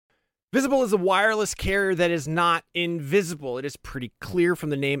Visible is a wireless carrier that is not invisible. It is pretty clear from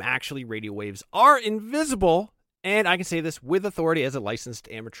the name. Actually, radio waves are invisible, and I can say this with authority as a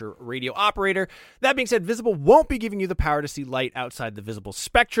licensed amateur radio operator. That being said, Visible won't be giving you the power to see light outside the visible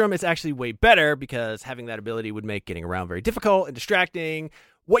spectrum. It's actually way better because having that ability would make getting around very difficult and distracting.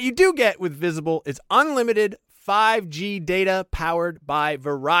 What you do get with Visible is unlimited 5G data powered by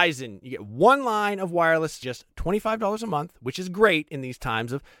Verizon. You get one line of wireless, just $25 a month, which is great in these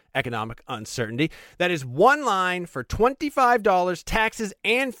times of economic uncertainty. That is one line for $25, taxes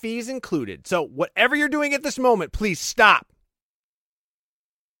and fees included. So whatever you're doing at this moment, please stop.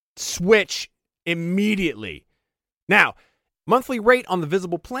 Switch immediately. Now, monthly rate on the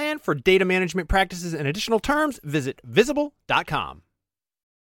Visible plan for data management practices and additional terms, visit visible.com.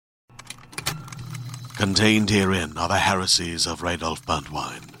 Contained herein are the heresies of Radolf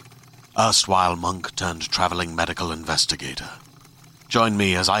Burntwine, erstwhile monk turned traveling medical investigator. Join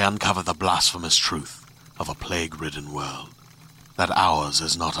me as I uncover the blasphemous truth of a plague-ridden world, that ours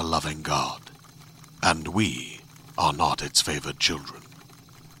is not a loving God, and we are not its favored children.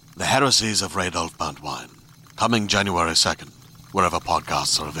 The heresies of Radolf Burntwine, coming January 2nd, wherever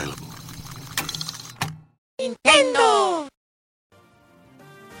podcasts are available. Nintendo!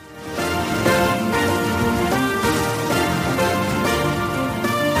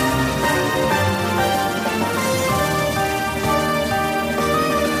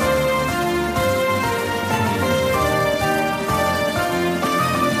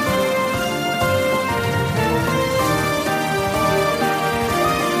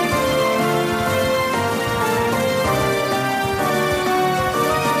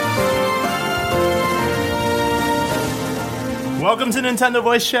 Welcome to Nintendo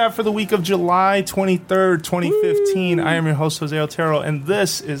Voice Chat for the week of July 23rd, 2015. I am your host, Jose Otero, and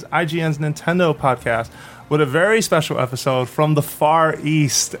this is IGN's Nintendo podcast with a very special episode from the Far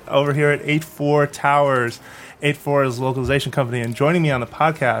East over here at 84 Towers. 84 is a localization company, and joining me on the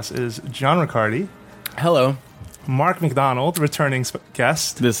podcast is John Riccardi. Hello. Mark McDonald, returning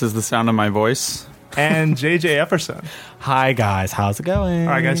guest. This is the sound of my voice. And JJ Epperson. Hi, guys. How's it going?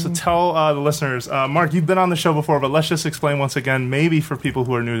 All right, guys. So tell the listeners, Mark, you've been on the show before, but let's just explain once again, maybe for people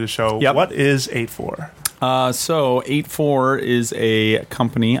who are new to the show, what is 84? So 84 is a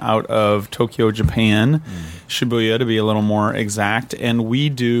company out of Tokyo, Japan, Shibuya to be a little more exact, and we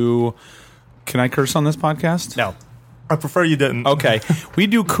do... Can I curse on this podcast? No. I prefer you didn't. Okay. We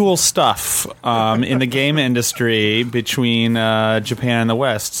do cool stuff in the game industry between Japan and the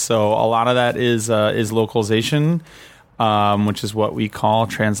West. So a lot of that is localization, which is what we call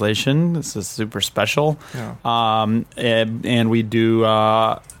translation. This is super special. Yeah. And we do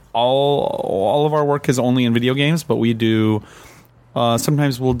all of our work is only in video games, but we do...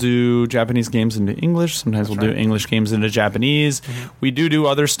 sometimes we'll do Japanese games into English. Sometimes we'll do English games into Japanese. Mm-hmm. We do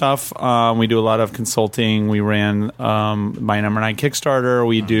other stuff. We do a lot of consulting. We ran My Number 9 Kickstarter.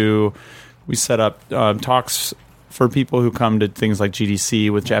 We set up talks for people who come to things like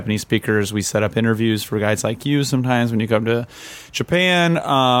GDC with Japanese speakers. We set up interviews for guys like you sometimes when you come to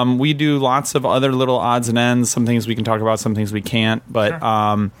Japan. We do lots of other little odds and ends. Some things we can talk about, some things we can't. But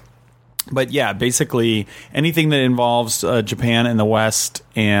But yeah, basically anything that involves Japan and the West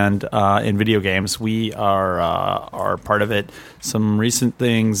and in video games, we are part of it. Some recent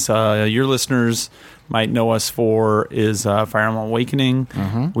things your listeners might know us for is Fire Emblem Awakening.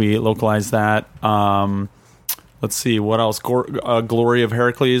 Mm-hmm. We localized that. Let's see, what else? Glory of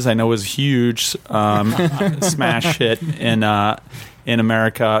Heracles, I know is huge smash hit in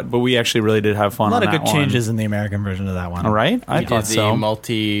America, but we actually really did have fun on that one. A lot of good changes in the American version of that one. All right, I thought so.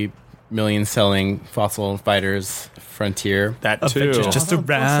 Multi-million selling Fossil Fighters Frontier. That too. Just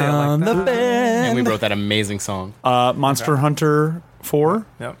around the bend. And we wrote that amazing song. Monster Hunter 4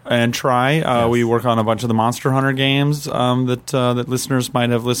 and Try. Yes. We work on a bunch of the Monster Hunter games that listeners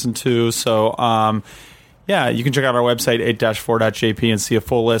might have listened to. So, yeah, you can check out our website, 8-4.jp, and see a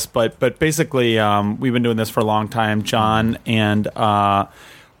full list. But basically, we've been doing this for a long time. John and the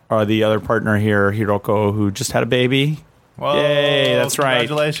other partner here, Hiroko, who just had a baby. Whoa, yay, that's right.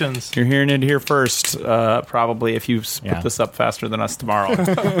 Congratulations. You're hearing it here first, probably, if you put this up faster than us tomorrow.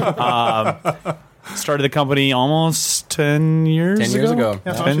 Started the company almost 10 years ago. 10 years ago.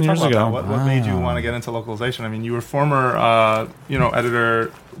 Yeah, so 10 years ago. What made you want to get into localization? I mean, you were former,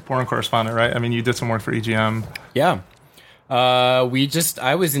 editor, foreign correspondent, right? I mean, you did some work for EGM. Yeah. I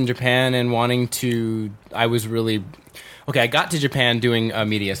was in Japan and I got to Japan doing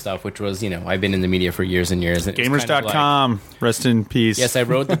media stuff, which was, I've been in the media for years and years. And Gamers.com, rest in peace. Yes, I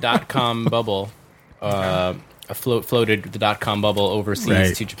rode the .com bubble. floated the .com bubble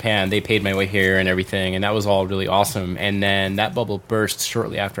overseas to Japan. They paid my way here and everything, and that was all really awesome. And then that bubble burst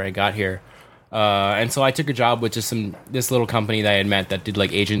shortly after I got here. And so I took a job with just this little company that I had met that did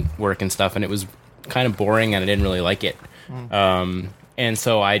like agent work and stuff, and it was kind of boring, and I didn't really like it. And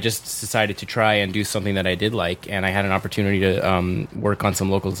so I just decided to try and do something that I did like, and I had an opportunity to work on some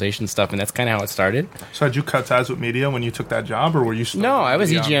localization stuff, and that's kind of how it started. So had you cut ties with media when you took that job, or were you still... No, I was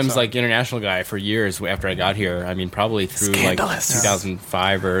media on the EGM's side? like international guy for years after I got here. I mean, probably through like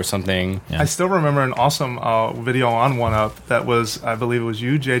 2005 or something. I still remember an awesome video on OneUp that was, I believe it was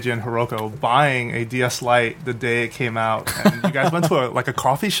you, JJ, and Hiroko buying a DS Lite the day it came out. And you guys went to a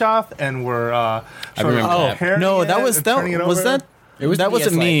coffee shop and were I remember that. pairing No, it that was and turning it over. that. It was that the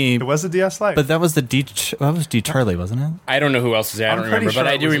wasn't DS me, It was the DS Lite. but that was that was D Turley, wasn't it? I don't know who else was there. I I'm don't pretty remember, sure but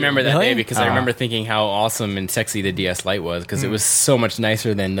I it do was remember you. that Really? day because I remember thinking how awesome and sexy the DS Lite was because it was so much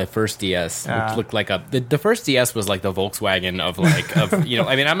nicer than the first DS, Yeah. which looked like the first DS was like the Volkswagen of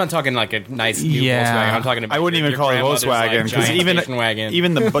I mean, I'm not talking like a nice new Yeah. Volkswagen. I'm talking about I wouldn't your even call it grandmother's, Volkswagen because giant station wagon.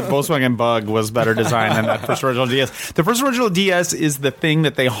 even the Volkswagen Bug was better designed than that first original DS. The first original DS is the thing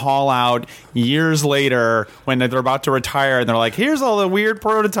that they haul out years later when they're about to retire, and they're like, "Here's all the weird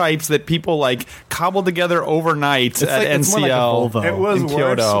prototypes that people like cobbled together overnight at it's more like a NCL." Volvo. it was in worse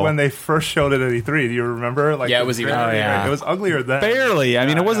Kyoto. when they first showed it at E3. Do you remember? Like, Yeah, it was even- very- Oh, yeah. It was uglier then. Barely. I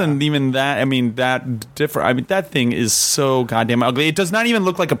mean, Yeah, it wasn't even that. I mean, that different. I mean, that thing is so goddamn ugly. It does not even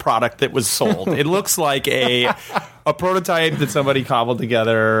look like a product that was sold. It looks like a prototype that somebody cobbled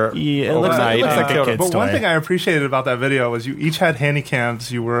together Yeah, it looks overnight. like a Kyoto. kid's But one toy. thing I appreciated about that video was you each had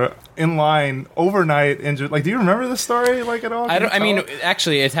handycams. You were in line overnight. Like, do you remember this story like at all? I Can don't. I you mean, tell it?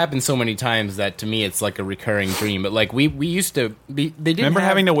 actually, it's happened so many times that to me it's like a recurring dream. But like we used to be. They didn't Remember have,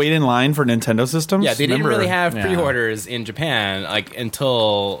 having to wait in line for Nintendo systems? Yeah, they didn't Remember? really have Yeah. pre-orders in Japan like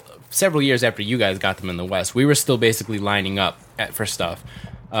until several years after you guys got them in the West. We were still basically lining up for stuff.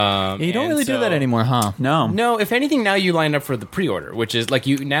 You don't and really do so- that anymore, huh? No. No, if anything, now you line up for the pre-order, which is like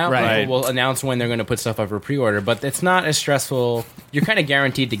you now Right. people will announce when they're going to put stuff up for pre-order, but it's not as stressful. You're kind of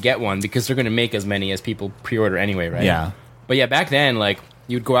guaranteed to get one because they're going to make as many as people pre-order anyway, right? Yeah. But yeah, back then, like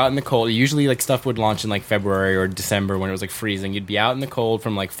you'd go out in the cold. Usually, like stuff would launch in like February or December when it was like freezing. You'd be out in the cold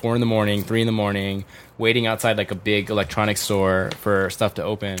from like 4 a.m, 3 a.m, waiting outside like a big electronics store for stuff to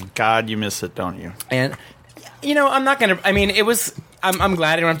open. God, you miss it, don't you? And you know, I'm not gonna. I mean, it was. I'm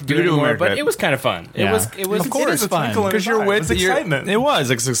glad I don't have to do it do anymore. America. But it was kind of fun. Yeah. It was. It was. Of course, is it's fun. twinkle in Because his you're eye. with It's your- excitement. It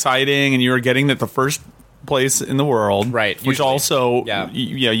was. It's exciting, and you were getting at the first place in the world, Right, Which usually. also, Yeah.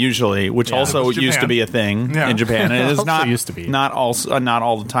 usually, which also It was used to Japan. be a thing Yeah. in Japan. And it is Also not used to be. not also not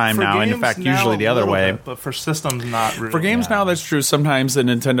all the time For now. And in games fact, now, usually the a other little way. bit, but for systems, not really. For games now, that's true. Sometimes in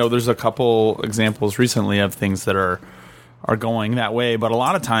Nintendo, there's a couple examples recently of things that are going that way, but a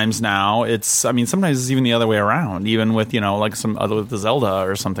lot of times now it's, I mean, sometimes it's even the other way around, even with, like some other with the Zelda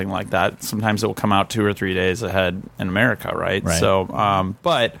or something like that. Sometimes it will come out 2 or 3 days ahead in America, right? Right. So,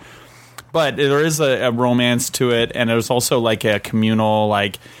 but there is a romance to it, and there's also like a communal,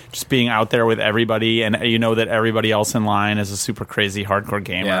 like just being out there with everybody, and you know that everybody else in line is a super crazy hardcore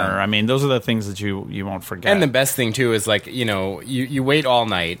gamer. Yeah. I mean, those are the things that you won't forget. And the best thing too is like you wait all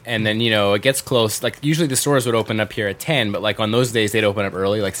night and then it gets close. Like usually the stores would open up here at 10, but like on those days they'd open up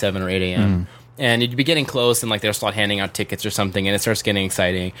early, like 7 or 8 a.m. And you'd be getting close, and like they'll start handing out tickets or something, and it starts getting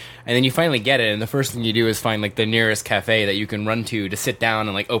exciting. And then you finally get it, and the first thing you do is find like the nearest cafe that you can run to sit down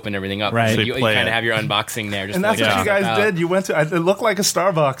and like open everything up. Right. So So you play kind it. of have your unboxing there. Just And that's to, like, what you check guys out. did. You went to. It looked like a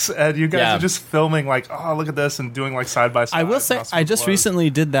Starbucks, and you guys Yeah. are just filming like, oh, look at this, and doing like side by side. I will say, That's I what just it was. recently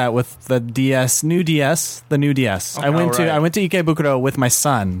did that with the new DS. I went right. to Ikebukuro with my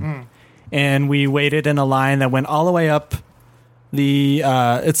son, and we waited in a line that went all the way up.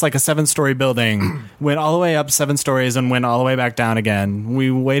 It's like a 7-story building. Went all the way up 7 stories and went all the way back down again. We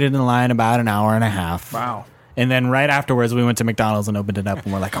waited in line about an hour and a half. Wow. And then right afterwards, we went to McDonald's and opened it up,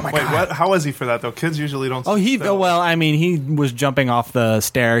 and we're like, "Oh my Wait, god!" what? How was he for that though? Kids usually don't. Oh, sit still. well, I mean, he was jumping off the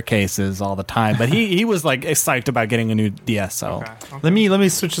staircases all the time, but he was like psyched about getting a new DS. So Okay. Let me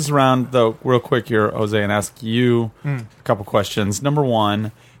switch this around though real quick here, Jose, and ask you a couple questions. Number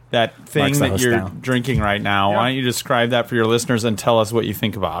one, that thing Mark's the that host you're now. drinking right now. Yeah. Why don't you describe that for your listeners and tell us what you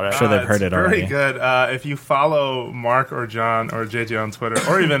think about it? Sure they've heard It's it already. Very good. If you follow Mark or John or JJ on Twitter,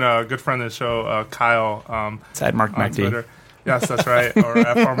 or even a good friend of the show, Kyle, It's at Mark on McD. Twitter. Yes, that's right. Or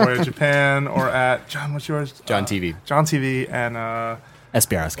at Farmboy Japan, or at John. What's yours? John TV. John TV and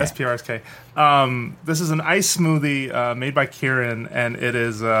SPRSK. SPRSK. This is an ice smoothie made by Kieran, and it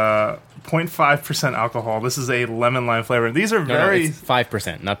is 0.5% alcohol. This is a lemon lime flavor. These are very... it's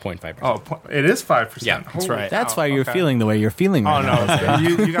 5%, not 0.5%. Oh, it is 5%. Yeah, that's right. That's why you're feeling the way you're feeling Oh, right now. no.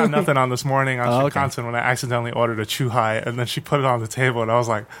 you got nothing on this morning on Oh, okay. Shinkansen when I accidentally ordered a Chuhai, and then she put it on the table, and I was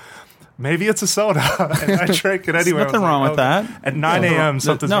like, maybe it's a soda. And I drank it anyway. nothing wrong with that. At 9 a.m.,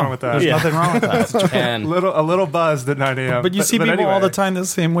 something's wrong with that. There's nothing wrong with that. Japan. A little buzzed at 9 a.m. But you see people anyway. all the time the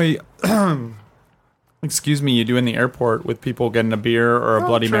same way. Excuse me, you do in the airport with people getting a beer or a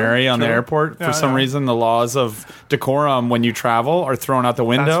Bloody true, Mary on the true. airport. Yeah, For some yeah. reason, the laws of decorum when you travel are thrown out the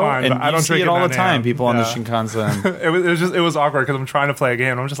window, fine, and but I you don't see drink it all at the 9 time. a.m. People on the Yeah. Shinkansen. It was awkward because I'm trying to play a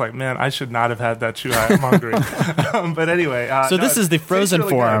game. I'm just like, man, I should not have had that Chuhai. I'm hungry. But anyway, So this is the it tastes frozen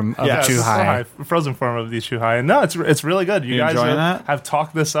really form good. of Yes, Chuhai. frozen form of the Chuhai. And no, it's really good. You You guys enjoying that? have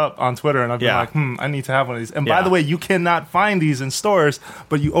talked this up on Twitter, and I've been Yeah. like, I need to have one of these. And Yeah. by the way, you cannot find these in stores,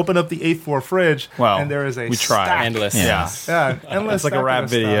 but you open up the 8-4 fridge, Well, and there is a we try. stack. Endless. Yeah. Yeah, endless It's like a stack rap of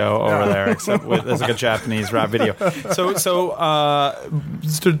this video stuff. over Yeah. there, except with it's like a Japanese rap video. So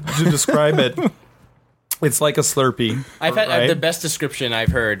just to describe it, it's like a Slurpee. I've had right? the best description I've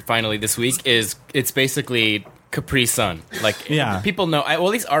heard finally this week is it's basically Capri Sun. Like Yeah. people know. Well,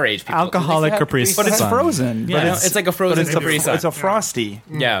 at least our age people. Alcoholic At least have Capri but it's Sun. frozen. Yeah, but it's like a frozen Capri Sun. It's a frosty.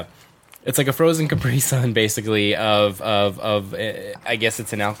 Yeah. It's like a frozen Capri Sun, basically. I guess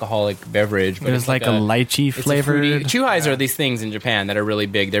it's an alcoholic beverage. But There's it's like a lychee it's a fruity- flavored. Chuhais are these things in Japan that are really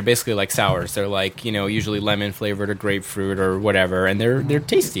big. They're basically like sours. They're like usually lemon flavored or grapefruit or whatever, and they're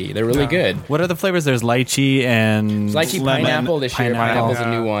tasty. They're really good. What are the flavors? There's lychee and Lychee Lemon, pineapple this year. pineapple. Pineapple's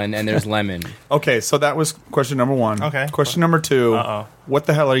a new one, and there's lemon. Okay, so that was question number one. Okay. Question number two. Uh-oh. What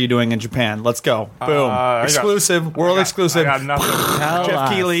the hell are you doing in Japan? Let's go. Boom. I got- Exclusive. World exclusive. I got nothing. Tell Jeff us.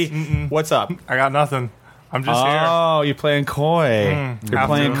 Keighley. What's up? I got nothing. I'm just here. Oh, you're playing coy. You're have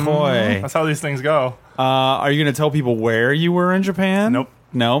playing to. coy. That's how these things go. Are you going to tell people where you were in Japan? Nope.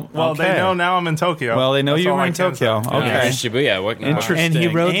 No. Well, Okay. they know now I'm in Tokyo. Well, they know That's you all were I in can Tokyo. say. Okay. Yeah, Shibuya. What? Interesting. And he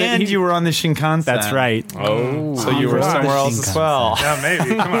wrote that And he- you were on the Shinkansen. That's right. Oh. So you were Wow. somewhere else as well. Yeah,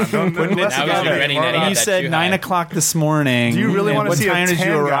 maybe. Come on. Don't Putting it let's I was together. regretting that. And you that said Chuhai. 9 o'clock this morning. Do you really And want to what see time a did you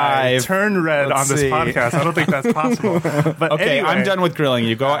tan guy arrive? turn red Let's on this see. podcast? I don't think that's possible. But Okay, anyway, I'm done with grilling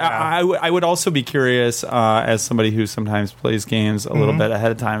you. Go. I would also be curious, as somebody who sometimes plays games a little bit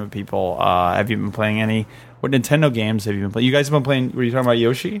ahead of time of people. Have you been playing any? What Nintendo games have you been playing? You guys have been playing. Were you talking about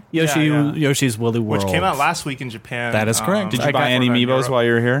Yoshi? Yeah. Yoshi's Woolly World. which came out last week in Japan. That is correct. Did you I buy got any one in Amiibos Europe. while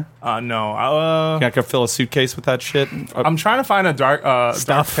you were here? No. I could fill a suitcase with that shit. I'm trying to find a dark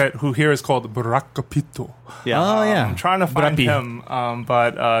Stuff. pit who here is called Burakapito. Yeah. Oh yeah. I'm trying to find Brappy. him,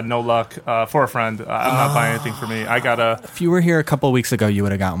 but no luck for a friend. I'm not buying anything for me. I gotta. If you were here a couple of weeks ago, you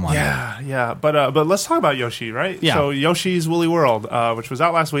would have gotten one. Yeah. But let's talk about Yoshi, right? Yeah. So Yoshi's Woolly World, which was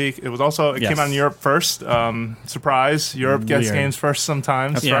out last week. It was also it Yes. came out in Europe first. Surprise! Europe gets Weird. games first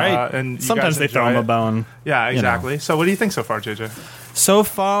sometimes. That's right. And you Sometimes guys they throw enjoy him a it. bone. Yeah, you know. exactly. So what do you think so far, JJ? So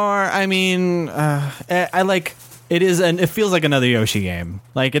far, I mean, I like it is, and it feels like another Yoshi game.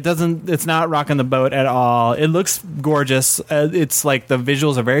 Like it's not rocking the boat at all. It looks gorgeous. It's like the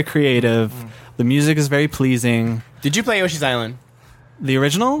visuals are very creative. The music is very pleasing. Did you play Yoshi's Island? The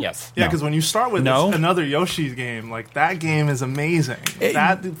original, Yes. Yeah, No. because when you start with No. another Yoshi game, like that game is amazing.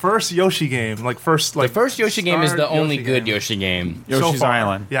 That first Yoshi game, like first, like The first Yoshi game is the start only Yoshi good game. Yoshi game. So Yoshi's far.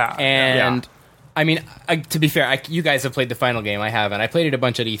 Island. Yeah, And I mean, to be fair, you guys have played the final game. I haven't. I played it a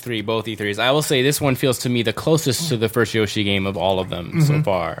bunch at E3, both E3s. I will say this one feels to me the closest to the first Yoshi game of all of them so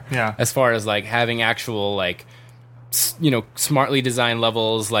far. Yeah. As far as like having actual like, smartly designed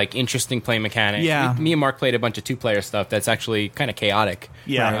levels, like interesting play mechanics. Yeah. Me and Mark played a bunch of 2-player stuff that's actually kind of chaotic.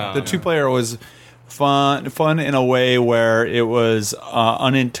 Yeah, the 2-player was fun in a way where it was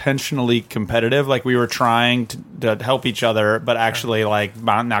unintentionally competitive. Like we were trying to help each other, but actually like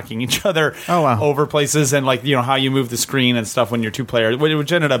knocking each other over places, and like how you move the screen and stuff when you're 2-player,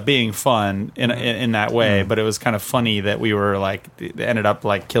 which ended up being fun in that way. But it was kind of funny that we were like ended up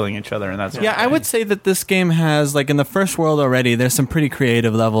like killing each other, and that's Yeah, I would say that this game has, like, in the first world already, there's some pretty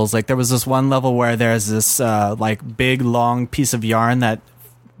creative levels. Like, there was this one level where there's this, like, big, long piece of yarn that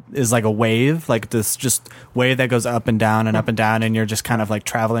is like a wave, like this just wave that goes up and down, and you're just kind of, like,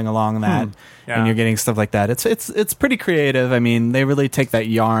 traveling along that, Yeah. and you're getting stuff like that. It's pretty creative. I mean, they really take that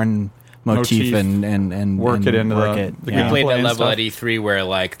yarn motif and work it into work the it. the We Yeah. played that and level stuff. at E3 where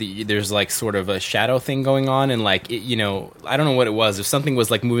like there's like sort of a shadow thing going on, and like I don't know what it was. If something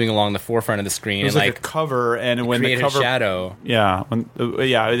was like moving along the forefront of the screen, It was and like a cover, and when the created cover a shadow. Yeah,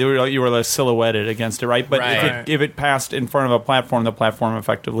 you were like silhouetted against it, right? But Right. if it passed in front of a platform, the platform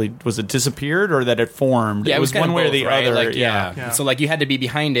effectively was it disappeared or that it formed? Yeah, it was kind one of way both, or the right? other. Like, Yeah. So like you had to be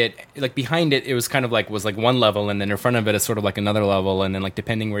behind it. Like behind it, it was kind of like one level, and then in front of it is sort of like another level, and then like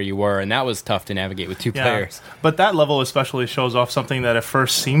depending where you were, and and that was tough to navigate with 2 players. But that level especially shows off something that at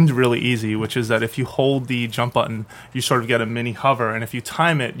first seemed really easy, which is that if you hold the jump button, you sort of get a mini hover, and if you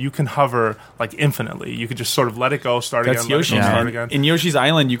time it, you can hover like infinitely. You could just sort of let it go, start That's again, Yoshi. let it go, start again. In Yoshi's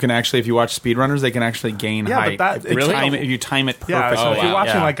Island, you can actually, if you watch speedrunners, they can actually gain height. But that, If you time it perfectly. Yeah, so if you're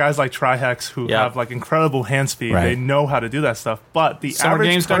watching Yeah. like guys like Trihex who have like incredible hand speed, Right. they know how to do that stuff. But the Summer average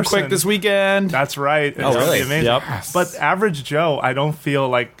Games done quick person- this weekend. That's right. It's Oh, gonna really? be amazing. Yep. But average Joe, I don't feel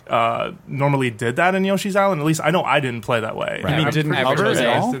like normally did that in Yoshi's Island. At least I know I didn't play that way. You mean I'm didn't pretty hover sure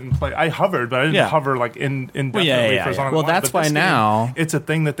at guys all? Didn't play. I hovered, but I didn't Yeah. hover like indefinitely yeah, for as long as I Well, wanted. that's But this why game, now- it's a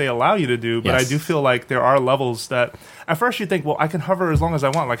thing that they allow you to do. But I Yes. do feel like there are levels that at first you think, well, I can hover as long as I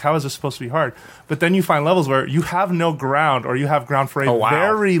want. Like, how is this supposed to be hard? But then you find levels where you have no ground, or you have ground for a Oh, wow.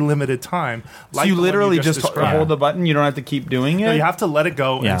 very limited time. So Like you the one literally just just described. hold the button. You don't have to keep doing it. No, you have to let it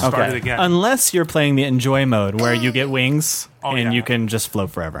go Yeah. and start Okay. it again. Unless you're playing the enjoy mode where you get wings Oh, and yeah. you can just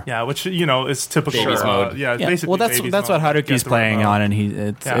float forever. Yeah, which is typical. Baby's mode. Yeah, Yeah. basically. Well, that's baby's what mode. Haruki's Get the right playing mode. on, and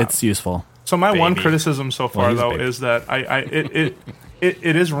Yeah. it's useful. So my one Baby. criticism so far, he's though, baby. is that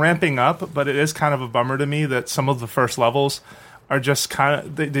it is ramping up, but it is kind of a bummer to me that some of the first levels are just kind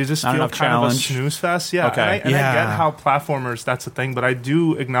of they just Not feel enough kind of a challenge. snooze fest. Yeah, Okay. and I Yeah. get how platformers that's a thing, but I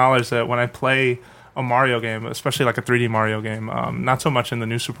do acknowledge that when I play a Mario game, especially like a 3D Mario game, not so much in the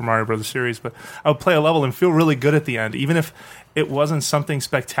new Super Mario Brothers series, but I would play a level and feel really good at the end, even if it wasn't something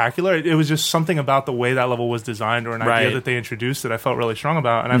spectacular. It was just something about the way that level was designed, or an idea Right. that they introduced that I felt really strong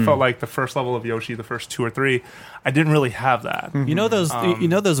about. And I felt like the first level of Yoshi, the first 2 or 3, I didn't really have that. You know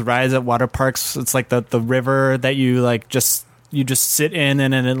those rides at water parks. It's like the river that you like you just sit in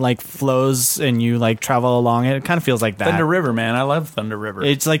and then it like flows and you like travel along it. It kind of feels like that. Thunder River, man. I love Thunder River.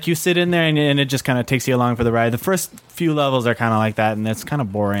 It's like you sit in there and it just kind of takes you along for the ride. The first few levels are kind of like that, and it's kind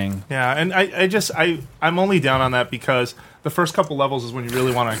of boring. Yeah, and I'm only down on that because the first couple levels is when you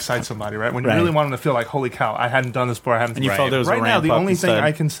really want to excite somebody, right? When you Right. really want them to feel like, holy cow, I hadn't done this before. I haven't. And you felt there was a right now, ramp the up only thing instead.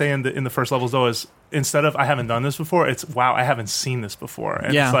 I can say in the first levels though is instead of I haven't done this before, it's wow, I haven't seen this before,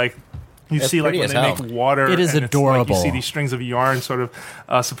 and Yeah. it's like. You It's see, like pretty when as they hell. make water, It is and it's like adorable. you see these strings of yarn, sort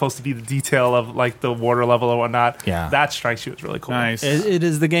of supposed to be the detail of like the water level or whatnot. Yeah. that strikes you as really cool. nice.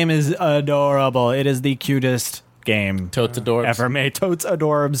 The game is adorable. It is the cutest game Totes adorbs. ever made. Totes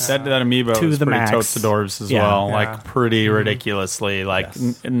adorbs. That amiibo To is the pretty max. totes adorbs as Yeah. well. Yeah. Like pretty ridiculously, like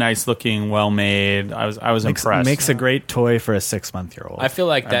nice looking, well made. I was impressed. Makes a great toy for a 6-month-old. I feel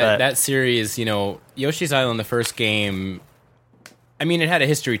like bet. that series, Yoshi's Island, the first game, I mean, it had a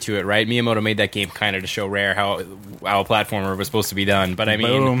history to it, right? Miyamoto made that game kind of to show Rare how a platformer was supposed to be done. But I mean,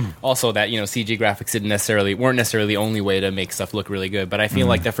 Boom. also that CG graphics weren't necessarily the only way to make stuff look really good. But I feel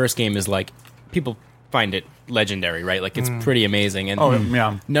like the first game is like people find it legendary, right? Like it's pretty amazing, and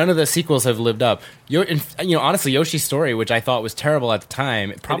yeah. none of the sequels have lived up. Honestly, Yoshi's Story, which I thought was terrible at the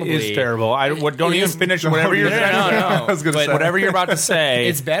time, probably It is terrible. Don't it even is- finish whatever you're saying. No. I was gonna But say. Whatever you're about to say.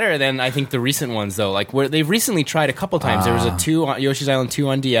 It's better than I think the recent ones though. Like where they've recently tried a couple times. There was a Yoshi's Island 2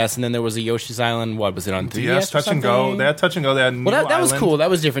 on DS, and then there was a Yoshi's Island. What was it on 3DS? DS, or touch and go. something? They had touch and go. They had Well, New that was Island. cool. That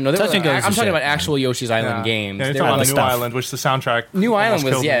was different. No, Touch and Go is I'm the talking shit. about actual Yoshi's Island games. Yeah, you're They talking were about like New stuff. Island, which the soundtrack. New almost Island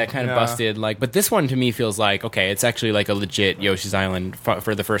was killed me. kind of busted. Like, but this one to me feels like okay, it's actually like a legit Yoshi's Island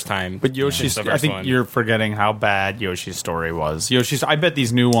for the first time. But Yoshi's, since the I first think one. you're forgetting how bad Yoshi's Story was. I bet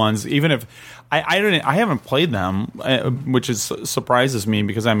these new ones, even if I haven't played them, which surprises me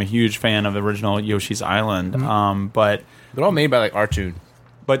because I'm a huge fan of the original Yoshi's Island. But They're all made by like Artoon.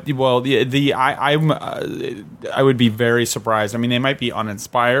 well, I would be very surprised. I mean, they might be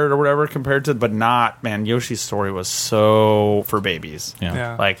uninspired or whatever compared to, but not, man. Yoshi's Story was so for babies,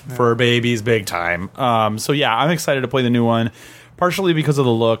 Yeah. for babies, big time. So yeah, I'm excited to play the new one, partially because of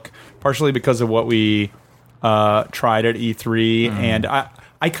the look, partially because of what we tried at E3, and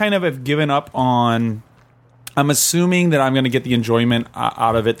I kind of have given up on. I'm assuming that I'm going to get the enjoyment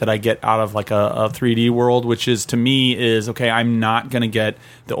out of it that I get out of like a 3D world, which is to me is okay. I'm not going to get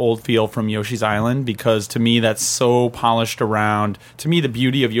the old feel from Yoshi's Island because to me that's so polished around. To me, the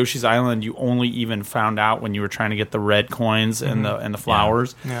beauty of Yoshi's Island you only even found out when you were trying to get the red coins and the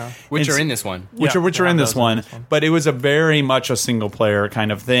flowers, Which And are in this one. which are in this one. But it was a very much a single player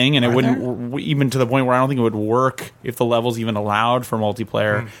kind of thing, and it wouldn't even to the point where I don't think it would work if the levels even allowed for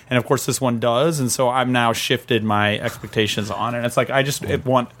multiplayer. And of course, this one does, and so I'm now shifted my expectations on it. It's like I just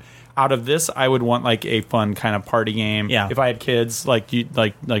want out of this, I would want like a fun kind of party game. Yeah. If I had kids like you,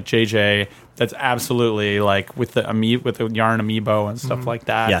 like JJ, that's absolutely like with the yarn amiibo and stuff like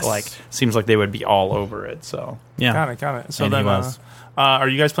that. Yes. Like seems like they would be all over it. So Yeah. Got it. So And he then, was. are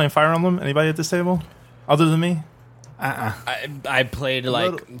you guys playing Fire Emblem? Anybody at this table, other than me? I played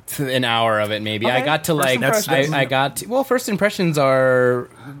like an hour of it, maybe. Okay. I got to like first impressions are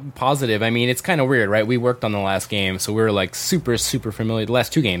positive. I mean, it's kind of weird, right? We worked on the last game, so we were like super familiar. The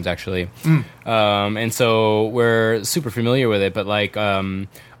last two games actually, and so we're super familiar with it. But like,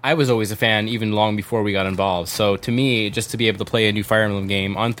 I was always a fan even long before we got involved. So to me, just to be able to play a new Fire Emblem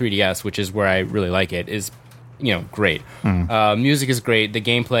game on 3DS, which is where I really like it, is great. Music is great. The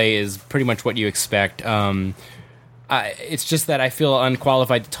gameplay is pretty much what you expect. It's just that I feel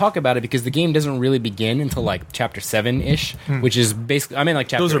unqualified to talk about it because the game doesn't really begin until like chapter 7-ish, which is basically, I mean, like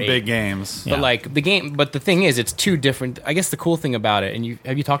chapter 8. Those are big games. But like the game, but the thing is, it's two different. I guess the cool thing about it, and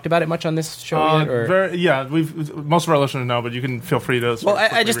have you talked about it much on this show yet? Or? Most of our listeners know, but you can feel free to. Well,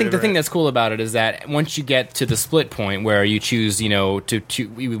 I just think the thing that's cool about it is that once you get to the split point where you choose,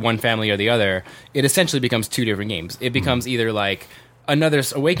 to one family or the other, it essentially becomes two different games. It becomes either like another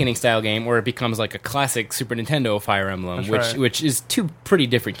Awakening style game, or it becomes like a classic Super Nintendo Fire Emblem, which is two pretty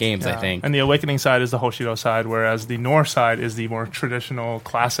different games, I think. And the Awakening side is the Hoshido side, whereas the North side is the more traditional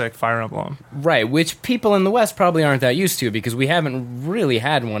classic Fire Emblem. Right, which people in the West probably aren't that used to because we haven't really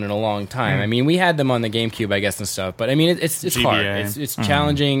had one in a long time. I mean, we had them on the GameCube, I guess, and stuff, but I mean, it's hard. It's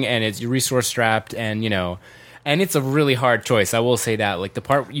challenging, and it's resource strapped, and and it's a really hard choice. I will say that. Like the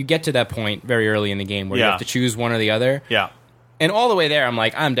part you get to that point very early in the game where you have to choose one or the other. Yeah. And all the way there, I'm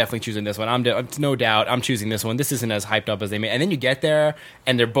like, I'm definitely choosing this one. No doubt, I'm choosing this one. This isn't as hyped up as they made. And then you get there,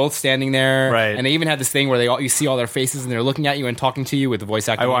 and they're both standing there, right? And they even have this thing where you see all their faces, and they're looking at you and talking to you with the voice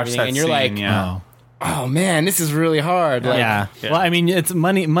acting. I watched that and you're scene, like, oh man, this is really hard. Like, yeah. Well, I mean, it's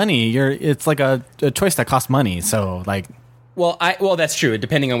money. It's like a choice that costs money. So like. Well, that's true.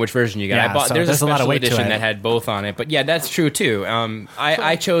 Depending on which version you get, Yeah, there's a lot of special weight to edition it. that had both on it. But yeah, that's true too.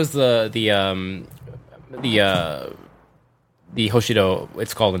 I chose the Hoshido.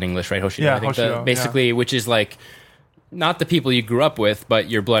 It's called in English, right? Hoshido. Yeah, I think Hoshido, basically, which is like not the people you grew up with, but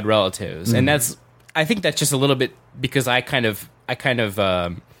your blood relatives, and I think that's just a little bit because I think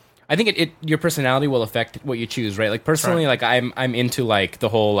your personality will affect what you choose, right? Like personally, like I'm into like the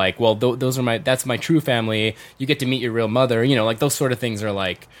whole like, well, that's my true family. You get to meet your real mother, like those sort of things are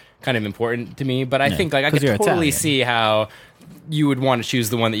like kind of important to me. But I think like I could totally see how you would want to choose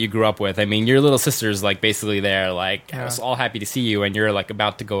the one that you grew up with. I mean, your little sister's like basically there, like all happy to see you, and you're like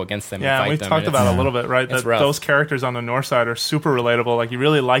about to go against them. Yeah, and fight we them. talked about it a little bit, right? That rough. those characters on the North side are super relatable. Like you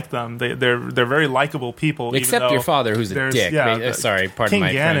really like them. They're very likable people. Except your father, who's a dick. Sorry, pardon King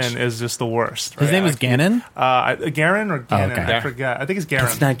my Ganon French. is just the worst. Right? His name is Ganon? Garen or Ganon? okay. I forget. I think it's Garen.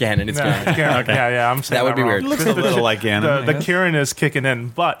 It's not Ganon. It's No, Ganon. Garen. Okay. Yeah, I'm saying That would be wrong. weird. Looks a little like Ganon. The Kirin is kicking in,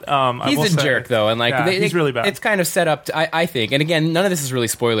 but He's will a say, jerk though, and like he's really bad. It's kind of set up. I think, and again, none of this is really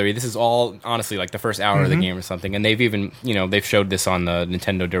spoilery. This is all honestly like the first hour of the game or something, and they've even they've showed this on the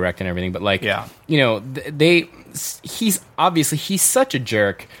Nintendo Direct and everything. But like, he's such a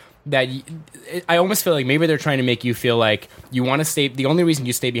jerk that I almost feel like maybe they're trying to make you feel like you want to stay. The only reason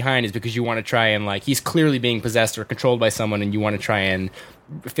you stay behind is because you want to try and like he's clearly being possessed or controlled by someone, and you want to try and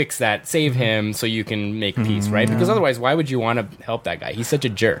fix that, save him, so you can make peace, right? Because otherwise, why would you want to help that guy? He's such a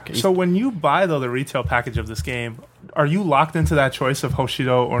jerk. So when you buy the retail package of this game, are you locked into that choice of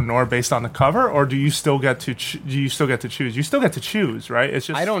Hoshido or Nor based on the cover, or do you still get to choose? You still get to choose, right? It's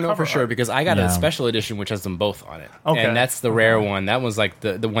just I don't know cover for sure art. because I got a special edition which has them both on it, Okay. and that's the rare one. That was like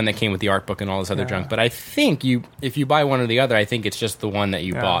the one that came with the art book and all this other junk. But I think if you buy one or the other, I think it's just the one that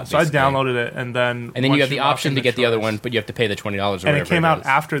you bought. So I basically. downloaded it, and then you have the lock option in to get the other choice- one, but you have to pay the $20 or whatever. And it came out is.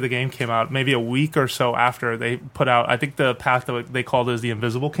 after the game came out, maybe a week or so after they put out. I think the path that they called it is the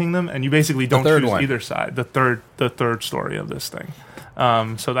Invisible Kingdom, and you basically don't third choose one. either side. The third story of this thing.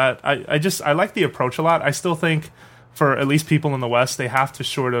 So that I like the approach a lot. I still think for at least people in the West, they have to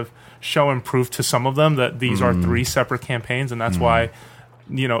sort of show and prove to some of them that these are three separate campaigns, and that's why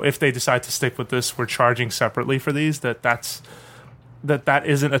if they decide to stick with this, we're charging separately for these. That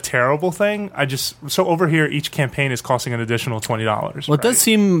isn't a terrible thing. So over here, each campaign is costing an additional $20. Well, it does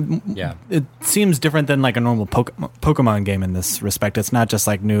seem Yeah. it seems different than like a normal Pokemon game in this respect. It's not just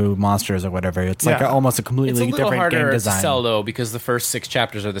like new monsters or whatever. It's like Yeah. almost a It's completely a little different harder game to design. sell though because the first 6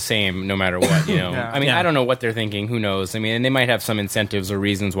 chapters are the same no matter what. I mean, Yeah. I don't know what they're thinking. Who knows? I mean, and they might have some incentives or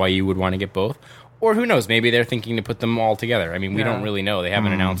reasons why you would want to get both. Or who knows? Maybe they're thinking to put them all together. I mean, we don't really know. They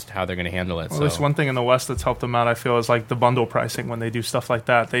haven't announced how they're going to handle it. Well, so. there's one thing in the West that's helped them out, I feel, is like the bundle pricing when they do stuff like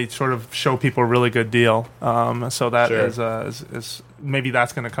that. They sort of show people a really good deal. So that is maybe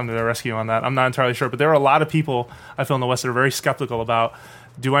that's going to come to their rescue on that. I'm not entirely sure. But there are a lot of people, I feel, in the West that are very skeptical about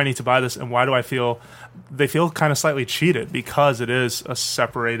do I need to buy this, and why do I feel they feel kind of slightly cheated because it is a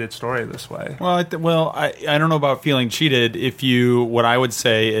separated story this way? Well, I don't know about feeling cheated. What I would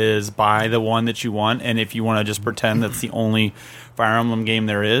say is buy the one that you want, and if you want to just pretend that's the only Fire Emblem game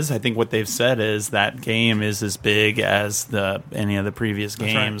there is, I think what they've said is that game is as big as any of the previous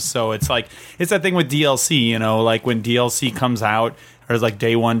games. Right. So it's like, it's that thing with DLC, you know, like when DLC comes out, or like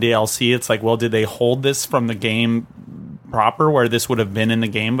day one DLC, it's like, well, did they hold this from the game proper where this would have been in the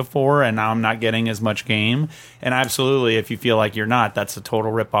game before, and now I'm not getting as much game? And absolutely, if you feel like you're not, that's a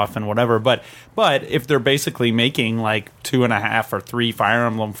total ripoff and whatever. But if they're basically making like 2.5 or 3 Fire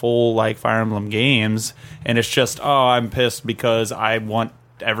Emblem Fire Emblem games, and it's just, oh, I'm pissed because I want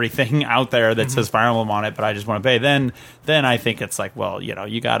everything out there that says Fire Emblem on it, but I just want to pay, then I think it's like, well, you know,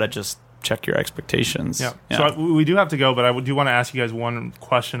 you got to just check your expectations. Yeah. So we do have to go, but I do want to ask you guys one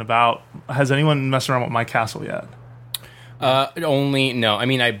question about, has anyone messed around with My Castle yet? No. I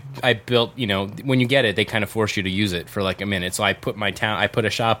mean, I built, you know, when you get it, they kind of force you to use it for like a minute. So I put a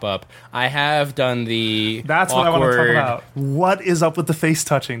shop up. I have done That's what I want to talk about. What is up with the face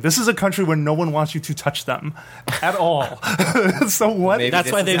touching? This is a country where no one wants you to touch them at all. So what?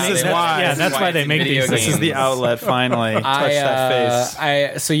 That's why they make these. This is the outlet. Finally, touch that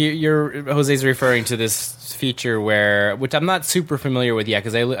face. So you're Jose's referring to this feature which I'm not super familiar with yet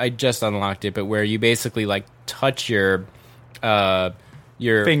because I just unlocked it, but where you basically like touch your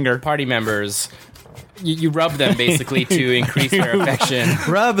finger party members. You rub them basically to increase their affection.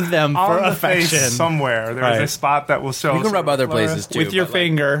 Rub them for on the affection face somewhere. There's a spot that will show. You can rub other places too with your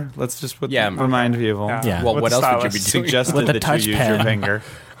finger. Let's just remind people. Yeah. Well, what else would you be doing? Suggested with the that touch you use pen. your finger.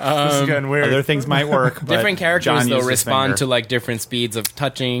 This is getting weird. Other things might work. But Different characters John though used his respond finger. to like different speeds of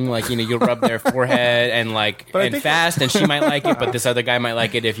touching. Like, you know, you'll rub their forehead and fast, and she might like it, but this other guy might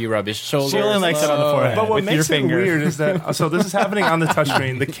like it if you rub his shoulder. She only likes it on the forehead. But what with makes your it finger. weird is that, so this is happening on the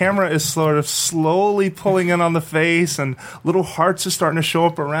touchscreen. The camera is sort of slowly pulling in on the face, and little hearts are starting to show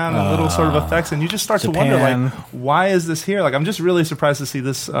up around, and little sort of effects, and you just start to wonder, like, why is this here? Like, I'm just really surprised to see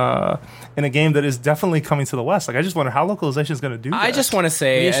this in a game that is definitely coming to the West. Like, I just wonder how localization is going to do that. I just want to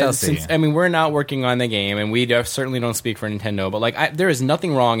say, We shall see. I mean, we're not working on the game, and we certainly don't speak for Nintendo, but like, there is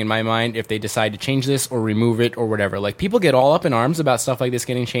nothing wrong in my mind if they decide to change this or remove it or whatever. Like, people get all up in arms about stuff like this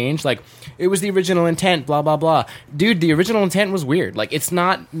getting changed. Like, it was the original intent, blah blah blah. Dude, the original intent was weird. Like, it's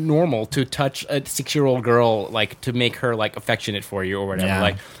not normal to touch a 6-year-old girl, like, to make her like affectionate for you or whatever. Yeah.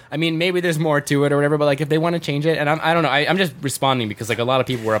 Like, I mean, maybe there's more to it or whatever, but like, if they want to change it, and I don't know, I'm just responding because like a lot of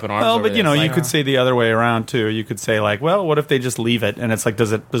people were up in arms. Well, over but you know, this. you Like, could say the other way around too. You could say like, well, what if they just leave it? And it's like,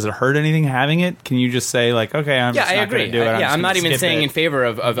 does it hurt anything having it? Can you just say like, okay, I'm just I not agree. going to do it. I'm not even saying in favor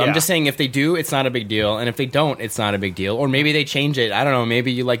of Yeah. I'm just saying if they do, it's not a big deal, and if they don't, it's not a big deal. Or maybe they change it. I don't know.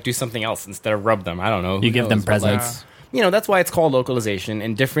 Maybe you like do something else instead of rub them. I don't know. Who You give them knows? But, like, presents. you know, that's why it's called localization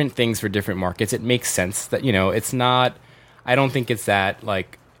and different things for different markets. It makes sense that, you know, it's not. I don't think it's that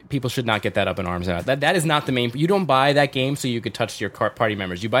like. People should not get that up in arms about. That is not the main. You don't buy that game so you could touch your party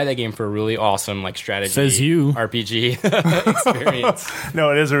members. You buy that game for a really awesome like strategy. Says you. RPG experience.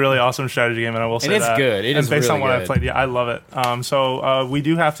 No, it is a really awesome strategy game, and I will say And it's that. good. It and is based really on what I've good. played, yeah, I love it. So we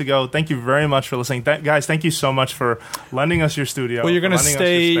do have to go. Thank you very much for listening, guys. Thank you so much for lending us your studio. Well, you're going to lending us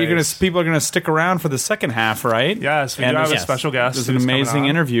stay. your You're going to. space. People are going to stick around for the second half, right? Yes, we And do have a there's- special guest. There's an who's coming amazing on.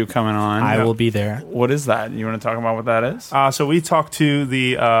 interview coming on. I will be there. What is that? You want to talk about what that is? So we talked to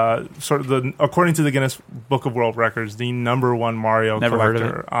the sort of the, according to the Guinness Book of World Records, the #1 Mario Never heard of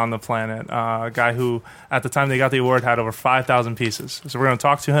collector on the planet. A guy who, at the time they got the award, had over 5,000 pieces. So we're going to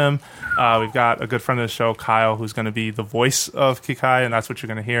talk to him. We've got a good friend of the show, Kyle, who's going to be the voice of Kikai, and that's what you're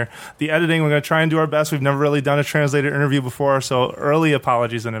going to hear. The editing, we're going to try and do our best. We've never really done a translated interview before, so early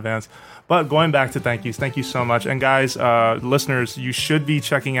apologies in advance. But going back to thank yous, thank you so much. And guys, listeners, you should be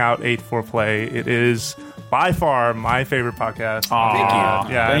checking out 8-4-Play. It is by far my favorite podcast. Aw,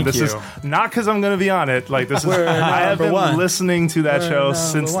 Yeah, thank and this you. is not because I'm going to be on it. Like, this is I have been listening to that show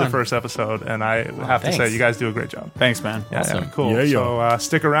since the first episode, and I have to say, thanks. you guys do a great job. Thanks, man. Yeah, Awesome. yeah, cool. Yeah, yeah. So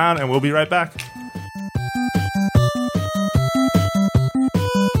stick around, and we'll be right back.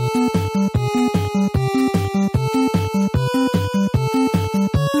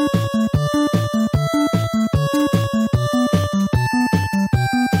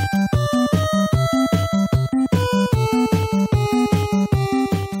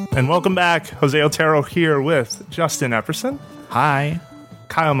 And welcome back. Jose Otero here with Justin Epperson, Hi.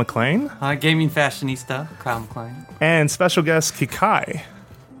 Kyle McLean, Gaming Fashionista, Kyle McLean. and special guest Kikai.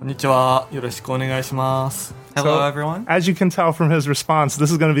 こんにちは。よろしくお願いします. Hello, So, everyone. As you can tell from his response,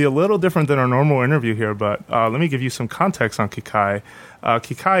 this is going to be a little different than our normal interview here, but let me give you some context on Kikai.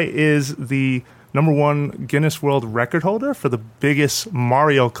 Kikai is the #1 Guinness World Record holder for the biggest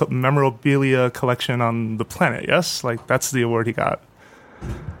Mario memorabilia collection on the planet. Yes, like that's the award he got.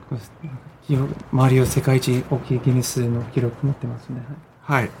 マリオ世界一大きいギネスの記録持ってますね。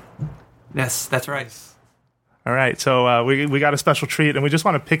はい。 Yes, that's right. All right, so we got a special treat, and we just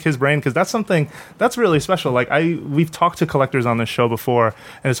want to pick his brain because that's something that's really special. Like we've talked to collectors on this show before,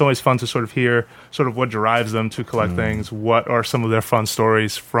 and it's always fun to sort of hear sort of what drives them to collect things, what are some of their fun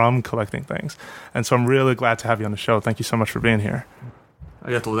stories from collecting things. And so I'm really glad to have you on the show. Thank you so much for being here. あ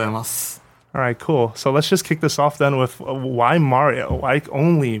りがとうございます。 All right, cool. So let's just kick this off then with why Mario? Why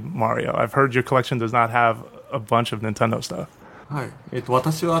only Mario? I've heard your collection does not have a bunch of Nintendo stuff. はい。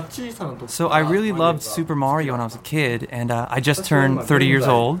私は小さな時 So I really loved Super Mario when I was a kid, and I just turned 30 years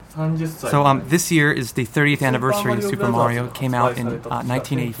old. 30歳 So this year is the 30th anniversary of Super Mario. It came out in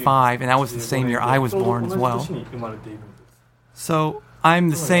 1985, and that was the same year I was born as well. 同じ年に生まれているんです So I'm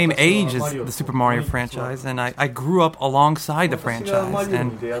the same age as the Super Mario franchise, and I grew up alongside the franchise.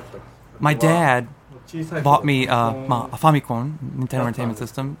 And my dad bought me a Famicom, Nintendo Entertainment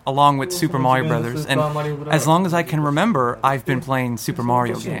System, along with Super Mario Brothers. And as long as I can remember, I've been playing Super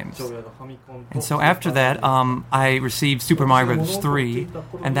Mario games. And so after that, I received Super Mario Brothers 3,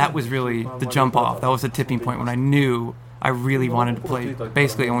 and that was really the jump off. That was the tipping point when I knew I really wanted to play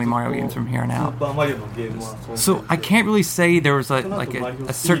basically only Mario games from here on out. スーパーマリオのゲームはそう So I can't really say there was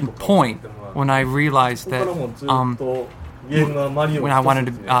a certain point when I realized that ここからもずっとゲームはマリオ when I wanted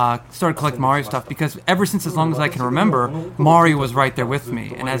to start collecting Mario stuff, because ever since as long as I can remember, Mario was right there with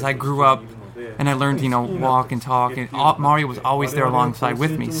me. And as I grew up and I learned, walk and talk, and Mario was always there alongside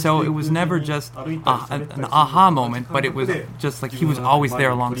with me. So it was never just an aha moment, but it was just like he was always there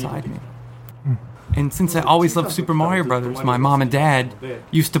alongside me. And since I always loved Super Mario Brothers, my mom and dad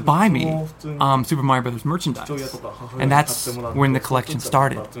used to buy me Super Mario Brothers merchandise. And that's when the collection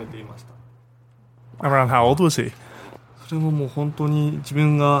started. Around how old was he? それももう本当に自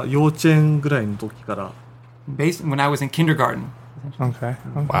分が幼稚園ぐらいの時から When I was in kindergarten. Okay.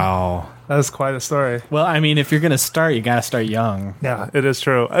 Wow. That's quite a story. Well, I mean, if you're going to start, you got to start young. Yeah, it is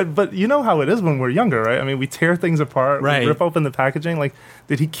true. But you know how it is when we're younger, right? I mean, we tear things apart, Right. we rip open the packaging. Like,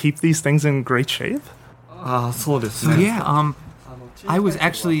 did he keep these things in great shape? ああそうです So ね yeah, I was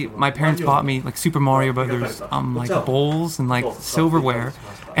actually, my parents bought me like Super Mario Brothers like bowls and like silverware,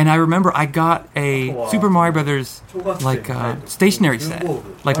 and I remember I got a Super Mario Brothers like stationery set,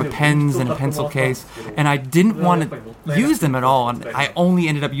 like with pens and a pencil case, and I didn't want to use them at all, and I only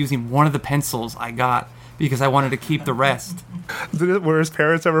ended up using one of the pencils I got because I wanted to keep the rest. Were his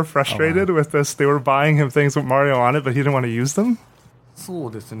parents ever frustrated with this? They were buying him things with Mario on it, but he didn't want to use them? そ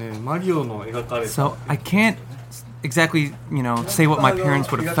うですねマリオの描かれた So I can't exactly, say what my parents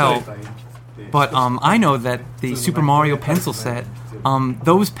would have felt, but I know that the Super Mario pencil set,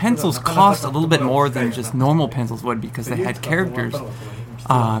 those pencils cost a little bit more than just normal pencils would because they had characters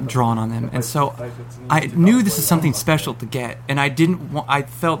drawn on them, and so I knew this is something special to get, and I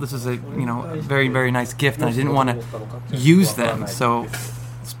felt this was a very, very nice gift, and I didn't want to use them. So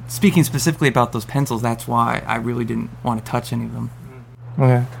speaking specifically about those pencils, that's why I really didn't want to touch any of them.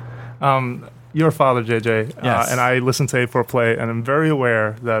 Okay. Your father, JJ, Yes. and I listened to A4 Play, and I'm very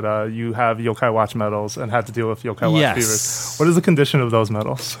aware that you have Yokai Watch medals and had to deal with Yokai Watch Yes. fevers. What is the condition of those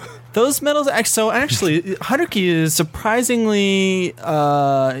medals? Those medals, actually, Haruki is surprisingly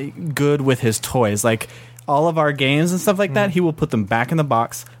good with his toys. Like all of our games and stuff like that, he will put them back in the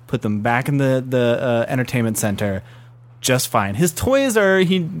box, put them back in the entertainment center, just fine. His toys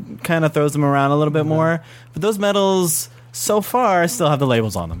he kind of throws them around a little bit more, but those medals so far still have the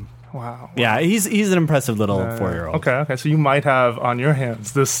labels on them. Wow. Yeah, he's an impressive little 4-year-old. Okay. So you might have on your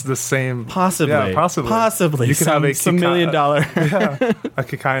hands this same Possibly. Yeah, possibly. You could have a some Kikai- $1 million. a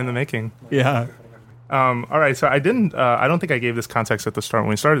Kikai in the making. Yeah. All right. So I don't think I gave this context at the start when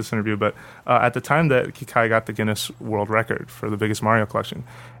we started this interview, but at the time that Kikai got the Guinness World Record for the biggest Mario collection,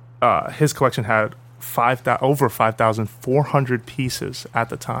 his collection had over 5,400 pieces at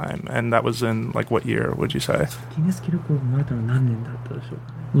the time, and that was in like what year would you say? ギネス記録を生まれたのは何年だったでしょう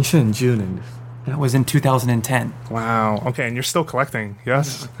かね。2010年です That was in 2010. Wow. Okay, and you're still collecting,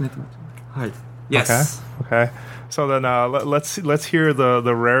 yes? はい Yes. Okay. So then let's hear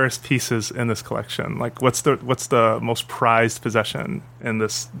the rarest pieces in this collection. Like what's the most prized possession in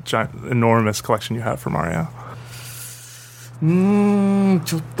this enormous collection you have for Mario?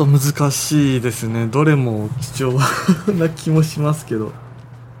 ちょっと難しいですねどれも貴重な気もしますけど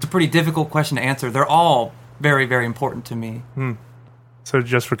It's a pretty difficult question to answer. They're all very, very important to me. So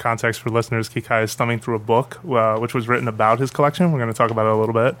just for context for listeners, Kikai is thumbing through a book which was written about his collection. We're going to talk about it a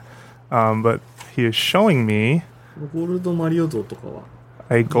little bit. But he is showing me... ゴールドマリオ像とかは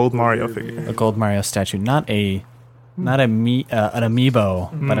A gold Mario figure. A gold Mario statue, not an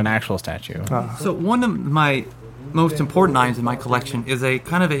amiibo, but an actual statue. So one of my most important items in my collection is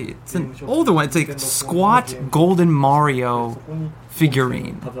it's an older one. It's a squat golden Mario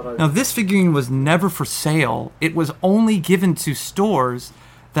figurine. Now this figurine was never for sale. It was only given to stores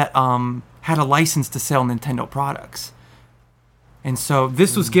that had a license to sell Nintendo products. And so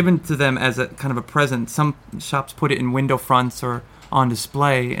this was given to them as a kind of a present. Some shops put it in window fronts or on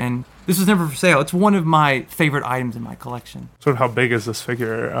display, and this was never for sale. It's one of my favorite items in my collection. Sort of how big is this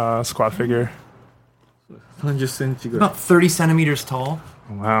figure, squat figure? 30センチぐらい About 30 centimeters tall.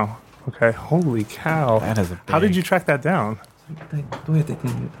 Wow. Okay. Holy cow. That is a How did big- you track that down? どうやって手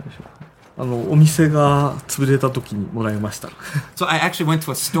に入れたでしょうかお店が潰れた時にもらいました So I actually went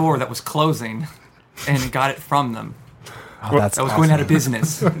to a store that was closing and got it from them. Oh, that's I was going out of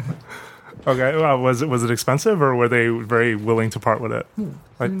business. Okay. Well, was it expensive, or were they very willing to part with it?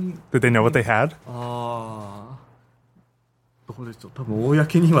 Like, did they know what they had? ああどこでしょう多分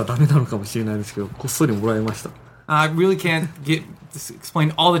公にはダメなのかもしれないですけどこっそりもらいました I really can't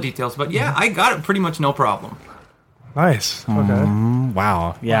explain all the details, but yeah, I got it pretty much no problem. Nice. Okay.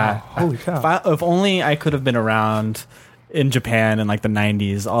 Wow. Yeah. Holy cow. If only I could have been around in Japan in like the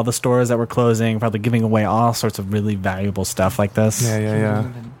 90s. All the stores that were closing, probably giving away all sorts of really valuable stuff like this. Yeah.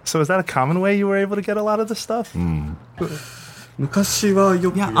 So is that a common way you were able to get a lot of this stuff? 昔は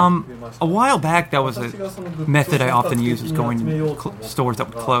よく Yeah, a while back that was a method I often used was going to stores that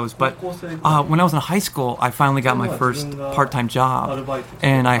would close. But when I was in high school, I finally got my first part-time job,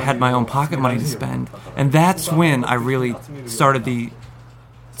 and I had my own pocket money to spend. And that's when I really started to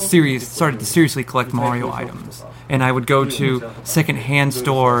seriously collect Mario items. And I would go to second-hand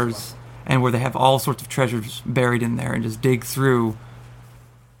stores, and where they have all sorts of treasures buried in there, and just dig through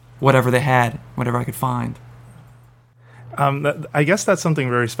whatever they had, whatever I could find. I guess that's something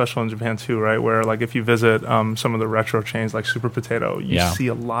very special in Japan too, right? Where like if you visit some of the retro chains like Super Potato, you see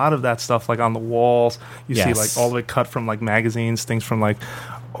a lot of that stuff like on the walls. You see like all of it cut from like magazines, things from like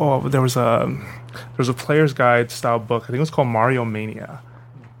there was a player's guide style book. I think it was called Mario Mania.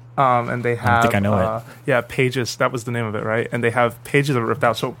 And they have I think I know it. Yeah, pages. That was the name of it, right? And they have pages that are ripped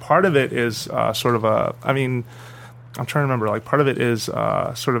out. So part of it is sort of I'm trying to remember, like part of it is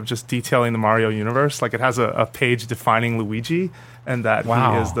sort of just detailing the Mario universe. Like it has a page defining Luigi and that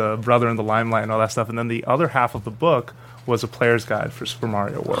he is the brother in the limelight and all that stuff. And then the other half of the book was a player's guide for Super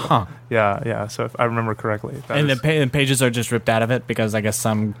Mario World. Huh. Yeah. So if I remember correctly. And the pages are just ripped out of it because I guess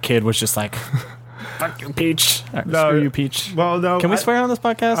some kid was just like, fuck you, Peach. Screw you, Peach. Well, no. Can we swear on this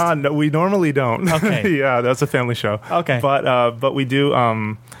podcast? No, we normally don't. Okay. Yeah, that's a family show. Okay. But we do...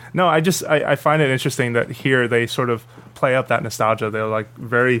 No, I find it interesting that here they sort of play up that nostalgia. They're like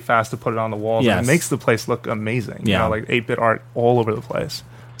very fast to put it on the walls. Yes. And it makes the place look amazing. Yeah. You know, like 8-bit art all over the place.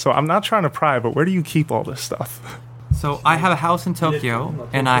 So I'm not trying to pry, but where do you keep all this stuff? So I have a house in Tokyo,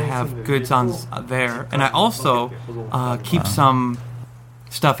 and I have goods on there, and I also keep some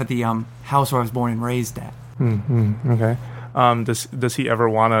stuff at the house where I was born and raised at. Okay. Does he ever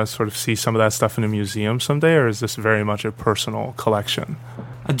want to sort of see some of that stuff in a museum someday, or is this very much a personal collection?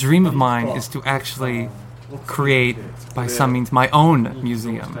 A dream of mine is to actually create, by some means, my own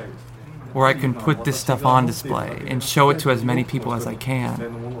museum, where I can put this stuff on display and show it to as many people as I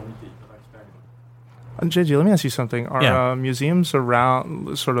can. JG, let me ask you something. Are museums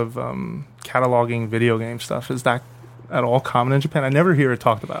around sort of cataloging video game stuff? Is that at all common in Japan? I never hear it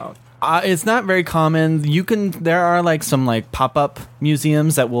talked about. It's not very common. There are like some like pop-up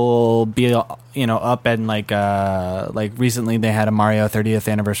museums that will be up and like recently they had a Mario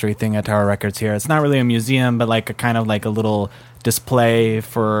 30th anniversary thing at Tower Records here. It's not really a museum, but like a kind of like a little display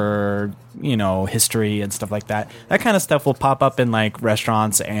for history and stuff like that. That kind of stuff will pop up in like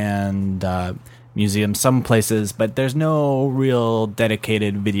restaurants and museums, some places, but there's no real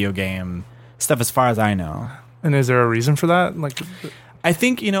dedicated video game stuff as far as I know. And is there a reason for that? Like, I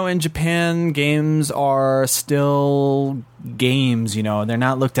think, in Japan, games are still games, They're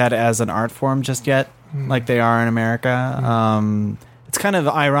not looked at as an art form just yet, like they are in America. It's kind of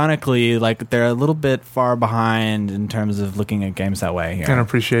ironically, like, they're a little bit far behind in terms of looking at games that way here. And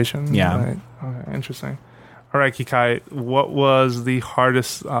appreciation? Yeah. Right. Okay, interesting. All right, Kikai, what was the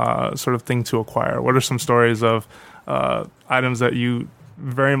hardest sort of thing to acquire? What are some stories of items that you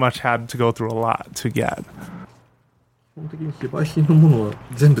very much had to go through a lot to get? 基本的に非売品のものは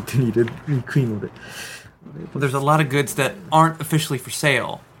全部手に入れにくいので There's a lot of goods that aren't officially for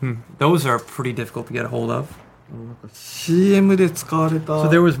sale. Those are pretty difficult to get a hold of. CM で使われた So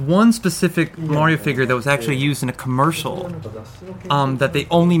there was one specific Mario figure that was actually used in a commercial that they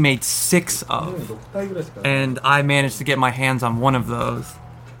only made 6 of, and I managed to get my hands on one of those.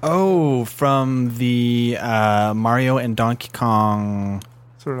 Oh, from the Mario and Donkey Kong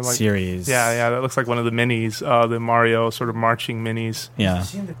Sort of like series. Yeah, that looks like one of the minis, the Mario sort of marching minis. Yeah.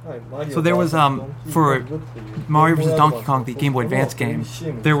 So there was for Mario vs. Donkey Kong, the Game Boy Advance game,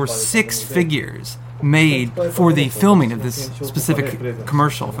 there were 6 figures made for the filming of this specific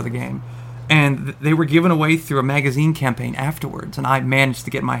commercial for the game. And they were given away through a magazine campaign afterwards, and I managed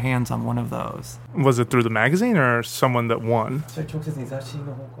to get my hands on one of those. Was it through the magazine or someone that won?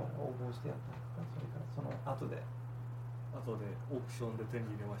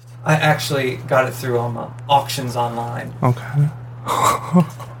 I actually got it through auctions online. Okay.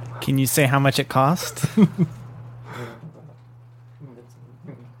 Can you say how much it cost?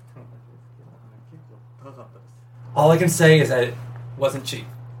 All I can say is that it wasn't cheap.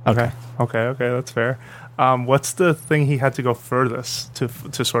 Okay, that's fair. What's the thing he had to go furthest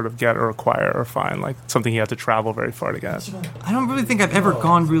to sort of get or acquire or find? Like something he had to travel very far to get? I don't really think I've ever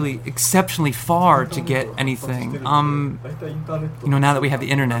gone really exceptionally far to get anything. Now that we have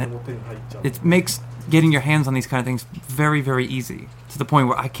the internet, it makes getting your hands on these kind of things very, very easy, to the point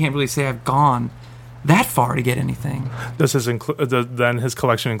where I can't really say I've gone that far to get anything. Does then his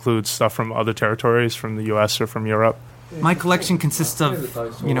collection includes stuff from other territories, from the U.S. or from Europe? My collection consists of,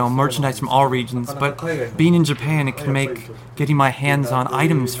 merchandise from all regions, but being in Japan, it can make getting my hands on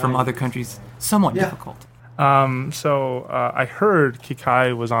items from other countries somewhat difficult. So I heard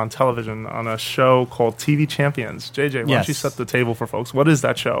Kikai was on television on a show called TV Champions. JJ, why don't you set the table for folks? What is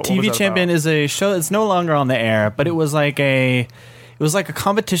that show? TV Champion is a show that's no longer on the air, but it was like a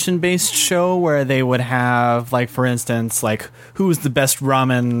competition-based show where they would have, like, for instance, like, who's the best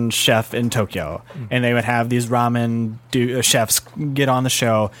ramen chef in Tokyo? And they would have these ramen chefs get on the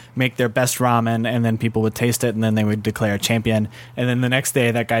show, make their best ramen, and then people would taste it, and then they would declare a champion. And then the next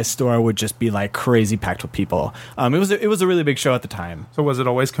day, that guy's store would just be, like, crazy packed with people. It was a really big show at the time. So was it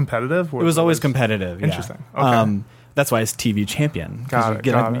always competitive? It was always competitive, Interesting. Yeah. Okay. That's why it's TV Champion. Got it.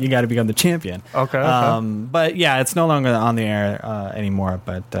 You got to become the champion. Okay. But yeah, it's no longer on the air anymore.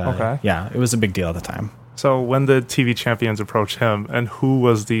 But yeah, it was a big deal at the time. So when the TV Champions approached him, and who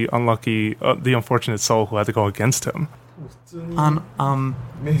was the unfortunate soul who had to go against him?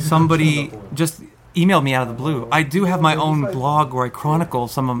 Somebody just emailed me out of the blue. I do have my own blog where I chronicle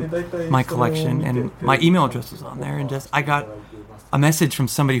some of my collection, and my email address was on there. And I got a message from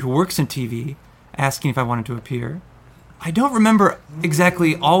somebody who works in TV asking if I wanted to appear. I don't remember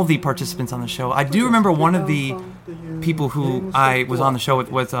exactly all the participants on the show. I do remember one of the people who I was on the show with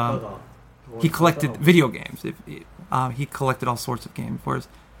was he collected video games. He collected all sorts of games. Whereas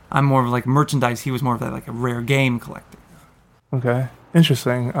I'm more of like merchandise. He was more of like a rare game collector. Okay,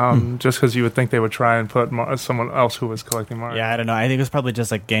 interesting. Just because you would think they would try and put someone else who was collecting Mario. Yeah, I don't know. I think it was probably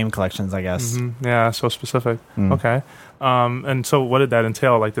just like game collections, I guess. Mm-hmm. Yeah, so specific. Okay. And so what did that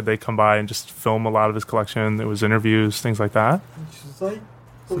entail? Like, did they come by and just film a lot of his collection? There was interviews, things like that? So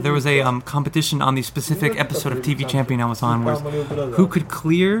there was a competition on the specific episode of TV Champion I was on, where who could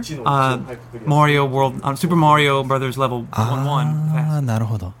clear Mario World, Super Mario Brothers level 1-1 fast. なる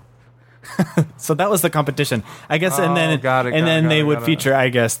ほど. So that was the competition, I guess, and then they would feature, I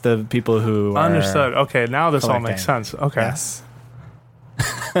guess, the people who understood. Okay, now this all makes sense. Okay. Yes.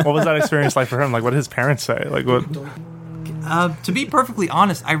 What was that experience like for him? Like, what did his parents say? Like, what? To be perfectly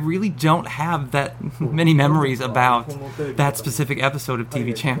honest, I really don't have that many memories about that specific episode of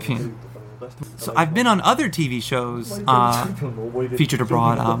TV Champion. So I've been on other TV shows featured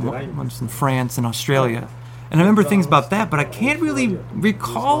abroad, once in France and Australia. And I remember things about that, but I can't really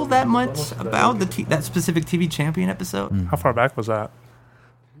recall that much about that specific TV Champion episode. How far back was that?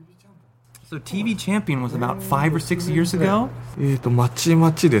 So TV Champion was about 5 or 6 years ago. まち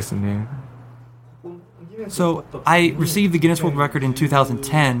まちですね。 So I received the Guinness World Record in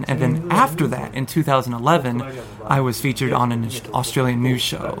 2010, and then after that, in 2011, I was featured on an Australian news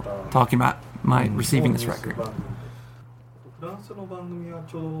show talking about my receiving this record. フランスの番組は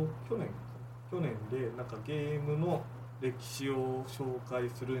ちょうど去年でなんかゲームの歴史を紹介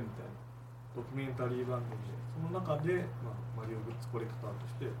するみたいなドキュメンタリー番組で、その中でマリオグッズコレクターと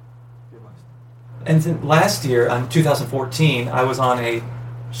して出ました。 And then last year, in 2014, I was on a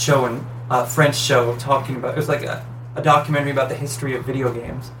show, a French show, talking about, it was like a documentary about the history of video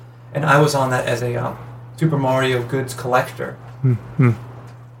games. And I was on that as a Super Mario goods collector.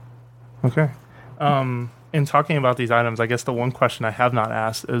 Okay. in talking about these items, I guess the one question I have not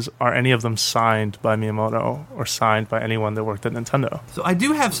asked is, are any of them signed by Miyamoto or signed by anyone that worked at Nintendo? So I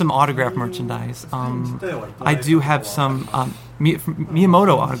do have some autograph merchandise. I do have some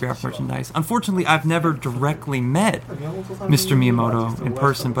Miyamoto autograph merchandise. Unfortunately, I've never directly met Mr. Miyamoto in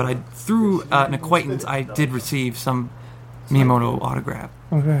person, but through an acquaintance, I did receive some Miyamoto autograph.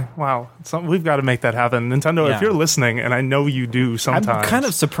 Okay, wow. We've got to make that happen. Nintendo, if you're listening, and I know you do sometimes. I'm kind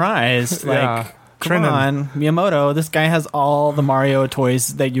of surprised. Like, Yeah. come on, Miyamoto, this guy has all the Mario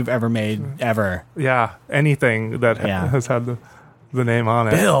toys that you've ever made, ever. Yeah, anything that has had the name on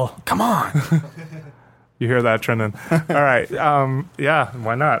it. Bill, come on. You hear that, Trenton? All right. Yeah,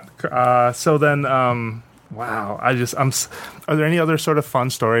 why not? So then, wow. Are there any other sort of fun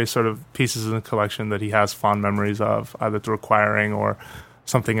stories, sort of pieces in the collection that he has fond memories of, either through acquiring or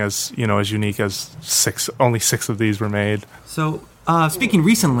something as unique as only 6 of these were made? So, speaking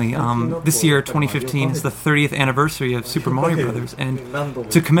recently, this year, 2015, is the 30th anniversary of Super Mario Brothers, and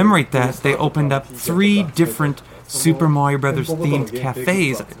to commemorate that, they opened up 3 different Super Mario Brothers themed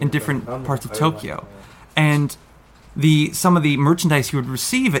cafes in different parts of Tokyo. And some of the merchandise you would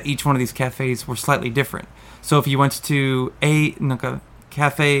receive at each one of these cafes were slightly different. So if you went to Mario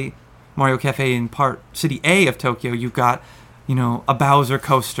Cafe in City A of Tokyo, you got, a Bowser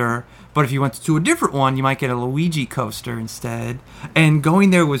coaster. But if you went to a different one, you might get a Luigi coaster instead. And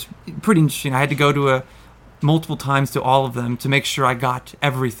going there was pretty interesting. I had to go to multiple times to all of them to make sure I got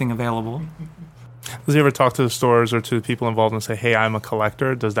everything available. Does he ever talk to the stores or to the people involved and say, hey, I'm a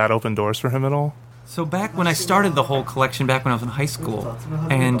collector? Does that open doors for him at all? So back when I started the whole collection, back when I was in high school,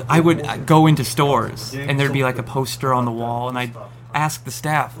 and I would go into stores, and there'd be like a poster on the wall, and I'd ask the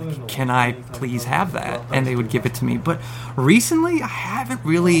staff, like, can I please have that? And they would give it to me. But recently, I haven't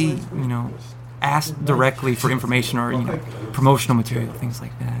really, asked directly for information or, promotional material, things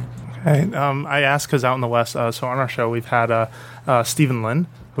like that. Okay. I asked because out in the West, so on our show, we've had Stephen Lin,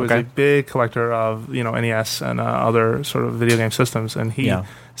 who is a big collector of NES and other sort of video game systems, and he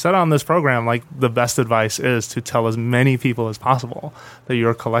said on this program, like, the best advice is to tell as many people as possible that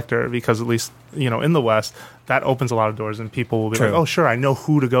you're a collector, because at least in the West that opens a lot of doors, and people will be like, oh sure, I know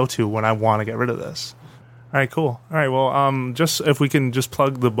who to go to when I want to get rid of this. All right, cool. All right, well, just if we can just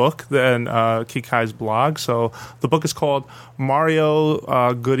plug the book, then Kikai's blog. So the book is called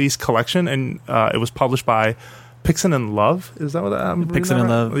Mario Goodies Collection, and it was published by Pixin and Love. Is that what I'm reading? Pixin and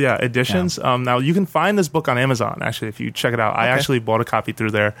Love. Yeah, editions. Yeah. Now, you can find this book on Amazon, actually, if you check it out. I actually bought a copy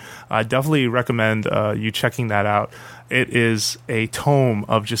through there. I definitely recommend you checking that out. It is a tome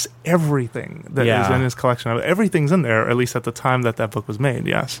of just everything that is in his collection. Everything's in there, at least at the time that book was made,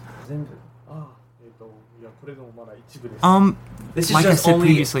 yes. This is like I said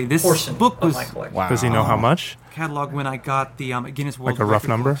previously, this book was Does he know how much? Catalog when I got the Guinness World Like a rough Record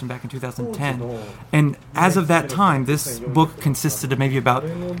number? collection back in 2010, and as of that time, this book consisted of maybe about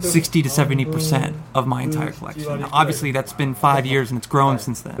 60 to 70% of my entire collection. Now, obviously, that's been 5 years, and it's grown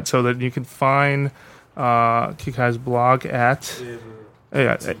since then. So that you can find Kikai's blog at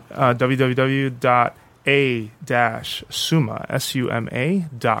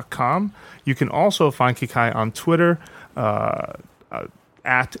www.a-suma.com. You can also find Kikai on Twitter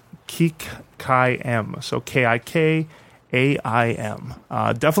at KikaiM. So KIKAIM.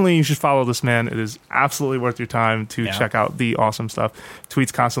 Definitely you should follow this man. It is absolutely worth your time to check out the awesome stuff.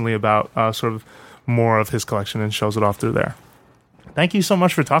 Tweets constantly about sort of more of his collection and shows it off through there. Thank you so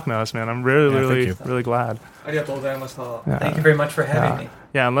much for talking to us, man. I'm really glad. Thank you very much for having me.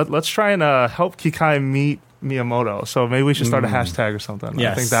 Yeah, and let's try and help Kikai meet Miyamoto. So maybe we should start a hashtag or something.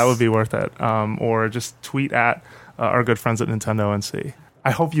 Yes. I think that would be worth it. Or just tweet at our good friends at Nintendo and see.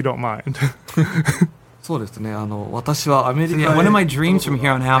 I hope you don't mind. そうですね。私はアメリカへ One of my dreams from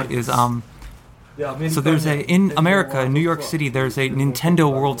here on out is so there's in America, in New York City, there's a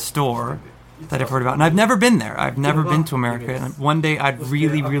Nintendo World Store that I've heard about, and I've never been there. I've never been to America, and one day I'd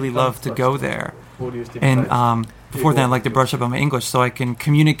really love to go there. And before then, I'd like to brush up on my English so I can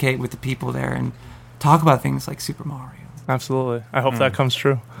communicate with the people there and talk about things like Super Mario. Absolutely. I hope that comes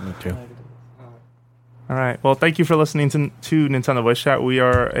true. Me too. All right. Well, thank you for listening to Nintendo Voice Chat. We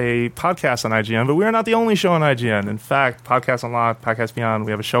are a podcast on IGN, but we are not the only show on IGN. In fact, Podcast Unlocked, Podcast Beyond,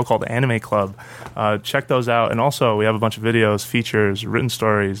 we have a show called Anime Club. Check those out. And also, we have a bunch of videos, features, written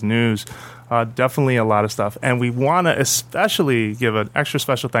stories, news, definitely a lot of stuff. And we want to especially give an extra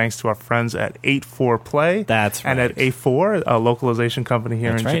special thanks to our friends at 84Play. That's right. And at A4, a localization company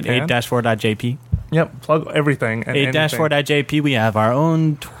here in Japan. 8-4.jp. Yep, plug everything. And 8-4.jp. We have our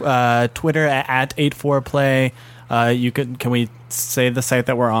own Twitter at 84play. Can we say the site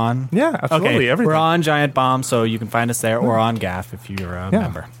that we're on? Yeah, absolutely. Okay, Everything. we're on Giant Bomb, so you can find us there, or on GAF if you're a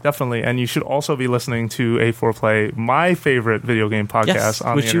member. Definitely. And you should also be listening to A4Play, my favorite video game podcast Yes,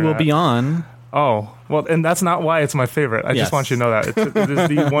 on which the you will internet. be on. Oh, well, and that's not why it's my favorite. I just want you to know that. It is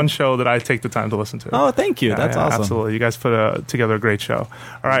the one show that I take the time to listen to. Oh, thank you. Yeah, That's awesome. Absolutely. You guys put together a great show.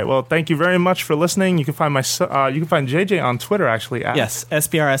 All right. Well, thank you very much for listening. You can find you can find JJ on Twitter, actually. At, Yes,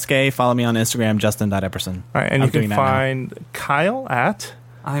 SBRSK. Follow me on Instagram, Justin.Epperson. All right, and I'm you can doing that now. find Kyle at...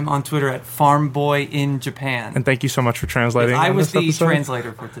 I'm on Twitter at FarmBoy in Japan. And thank you so much for translating. I on was this the episode.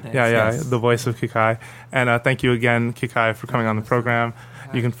 translator for today. Yeah, Yes. the voice of Kikai. And thank you again, Kikai, for coming on the program.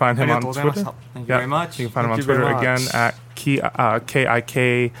 You can find him on Twitter. Thank you very much. You can find him on Thank you Twitter very again much. at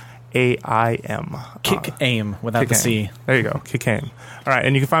KIKAIM. Kick aim without the C. There you go, Kick-Aim. All right,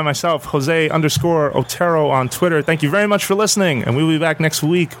 and you can find myself, Jose_Otero on Twitter. Thank you very much for listening, and we'll be back next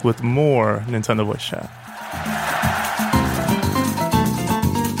week with more Nintendo Voice Chat.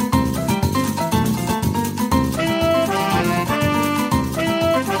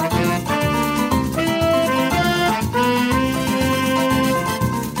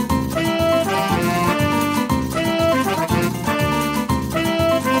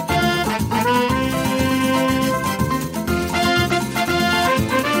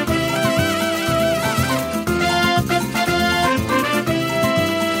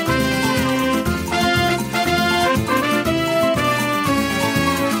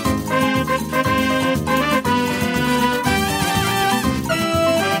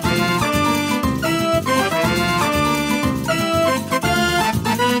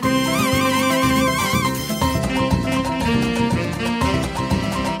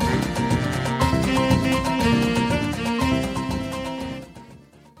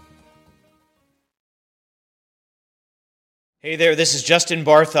 Hey there, this is Justin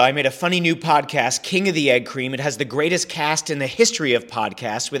Bartha. I made a funny new podcast, King of the Egg Cream. It has the greatest cast in the history of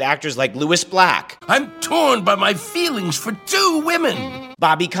podcasts with actors like Louis Black, I'm torn by my feelings for two women.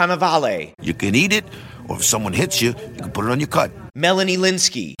 Bobby Cannavale, You can eat it, or if someone hits you, you can put it on your cut. Melanie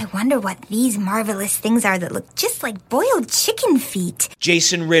Linsky, I wonder what these marvelous things are that look just like boiled chicken feet.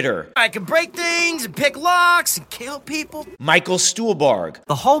 Jason Ritter, I can break things and pick locks and kill people. Michael Stuhlbarg,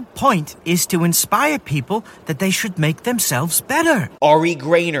 The whole point is to inspire people that they should make themselves better. Ari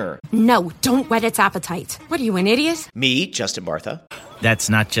Grainer, No, don't whet its appetite. What are you, an idiot? me, Justin Bartha, That's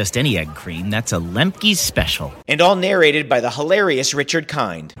not just any egg cream, that's a Lemke's special. and all narrated by the hilarious Richard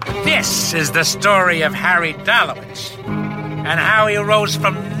Kind. This is the story of Harry Dalowitz and how he rose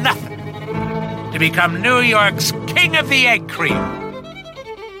from nothing to become New York's King of the Egg Cream.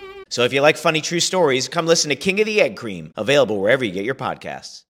 So if you like funny true stories, come listen to King of the Egg Cream, available wherever you get your podcasts.